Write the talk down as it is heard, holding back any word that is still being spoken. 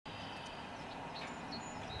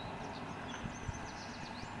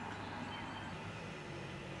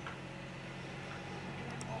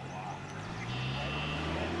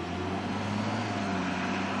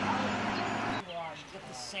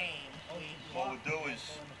same. What we'll do is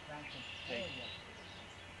take,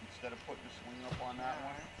 instead of putting the swing up on that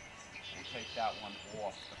one, we'll take that one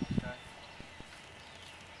off. Okay.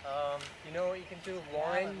 You know what you can do,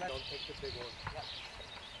 Warren? Don't take the big one. Yep.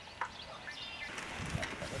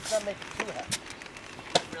 Let's not make it too heavy.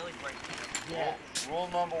 Really break it. Yeah. Rule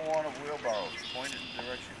number 1 of wheelbarrows, point it in the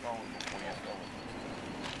direction you're going before you go.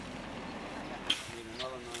 Need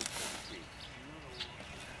another 9 feet.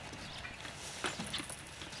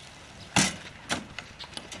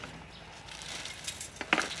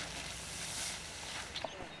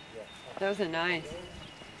 Those are nice.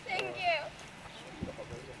 Thank you.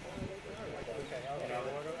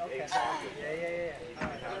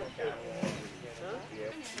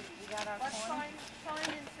 Let's sign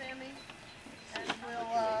in, Sammy, and we'll,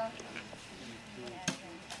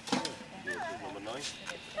 Number 9?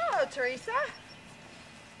 Hello, Teresa.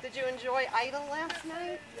 Did you enjoy Idol last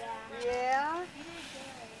night? Yeah.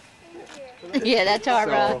 Yeah, that's all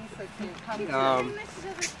right.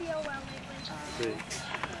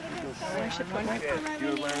 I should put my Go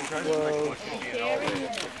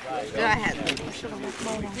ahead.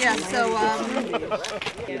 Yeah, so,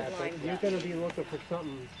 You're going to be looking for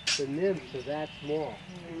something, the nymphs are that small.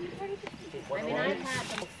 I mean, I've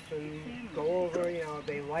had them. Go over, you know,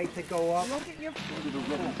 they like to go up. Alright,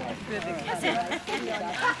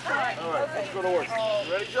 let's go to work.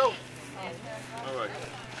 Ready, Joe? Alright.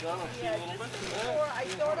 John, I'll see you a little bit. I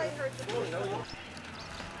thought I heard the voice.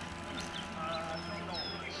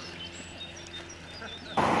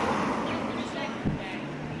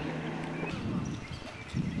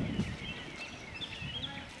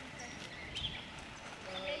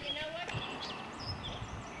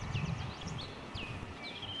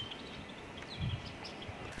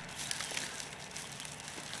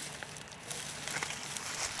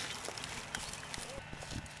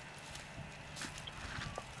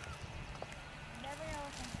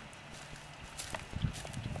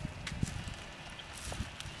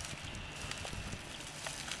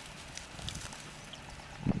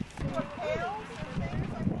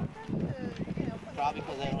 Probably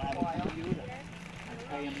because they don't have a computer. I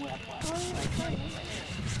pay them well.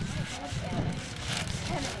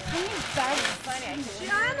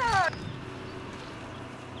 Gianna!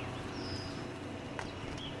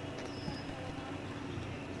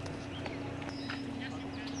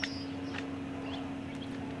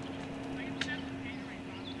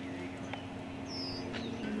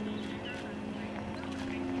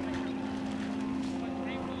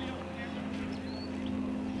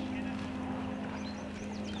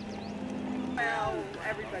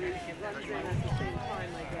 Everybody runs in at the same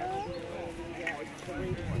time like that. Yeah, the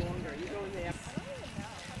wait is longer. You go in there.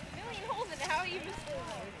 Million holes in it. How you just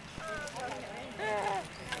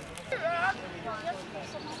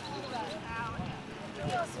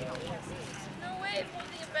No way, pull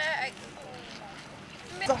your bag.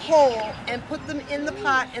 The hole and put them in the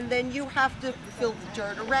pot, and then you have to fill the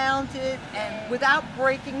dirt around it and without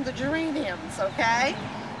breaking the geraniums, okay?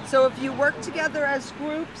 So if you work together as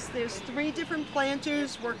groups, there's 3 different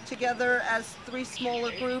planters, work together as 3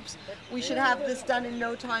 smaller groups. We should have this done in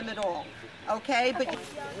no time at all, okay? But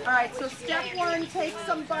all right, so step 1, take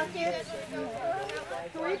some buckets,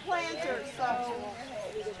 3 planters, so.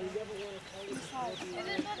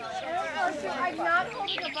 I'm not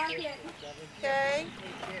holding a bucket. Okay.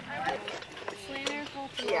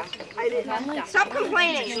 Yeah, I didn't. Stop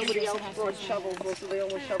complaining. Nobody else brought shovels. Those are the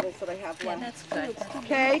only shovels that I have left. That's good.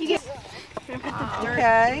 Okay.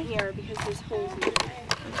 Okay. here because there's holes in it.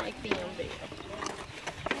 I like being big.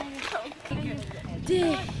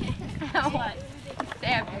 What?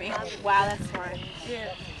 Stabbed me. Wow, that's smart.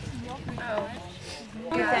 Yeah. Oh.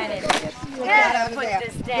 Put that in. Yeah, Put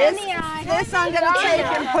this down. This I'm going to take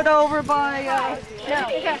and put over by,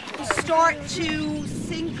 start to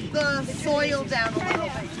sink the soil down a little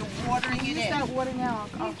bit. You're watering it in. Start watering now.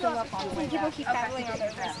 I'll fill up on When people keep battling on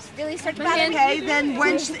their faces. Really start to Okay, then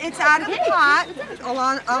when it's out of the pot,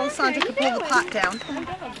 Alessandra can pull the pot down.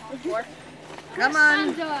 Come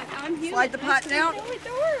on. Slide the pot down.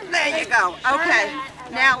 There you go. Okay.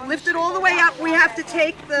 Now lift it all the way up. We have to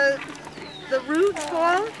take the roots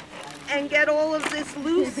off and get all of this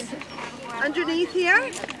loose underneath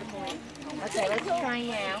here. Okay, let's try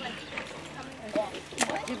now.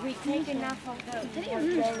 Did we take enough of the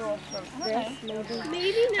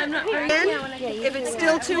Maybe not. I'm not If it's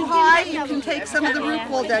still too high, you can take some of the root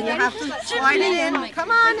ball down. You have to slide it in.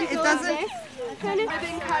 Come on, it doesn't.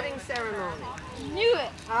 Ribbon cutting ceremony. Knew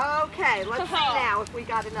it. Okay, let's see now if we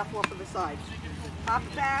got enough off of the sides. Pop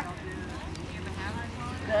it back.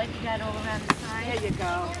 Good, you got all around the side. There you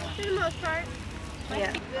go. For the most part.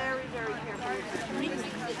 Yeah. Very, very careful.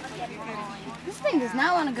 This thing does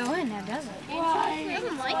not want to go in now, does it? Why? It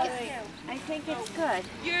doesn't like it. I think it's good.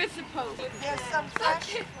 You're supposed to. There's some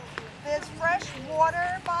there's fresh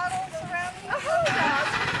water bottles around here.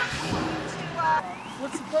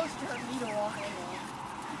 What's supposed to hurt me to walk in?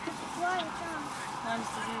 Why? What's wrong? Lyme's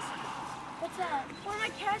disease. What's that? One of my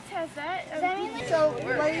cats has that. Does that mean like So,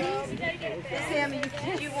 ladies, Sammy,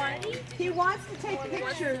 he wants to take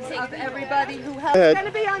pictures of everybody who helps. It's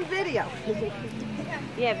going to be on video.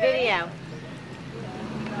 Yeah, video.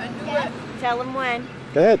 Tell them when.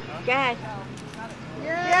 Go ahead. Go ahead.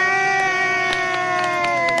 Yay!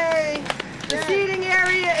 The seating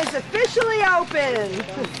area is officially open.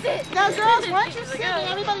 Now, girls, why don't you sit and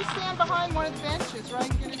everybody stand behind one of the benches,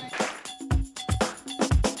 right?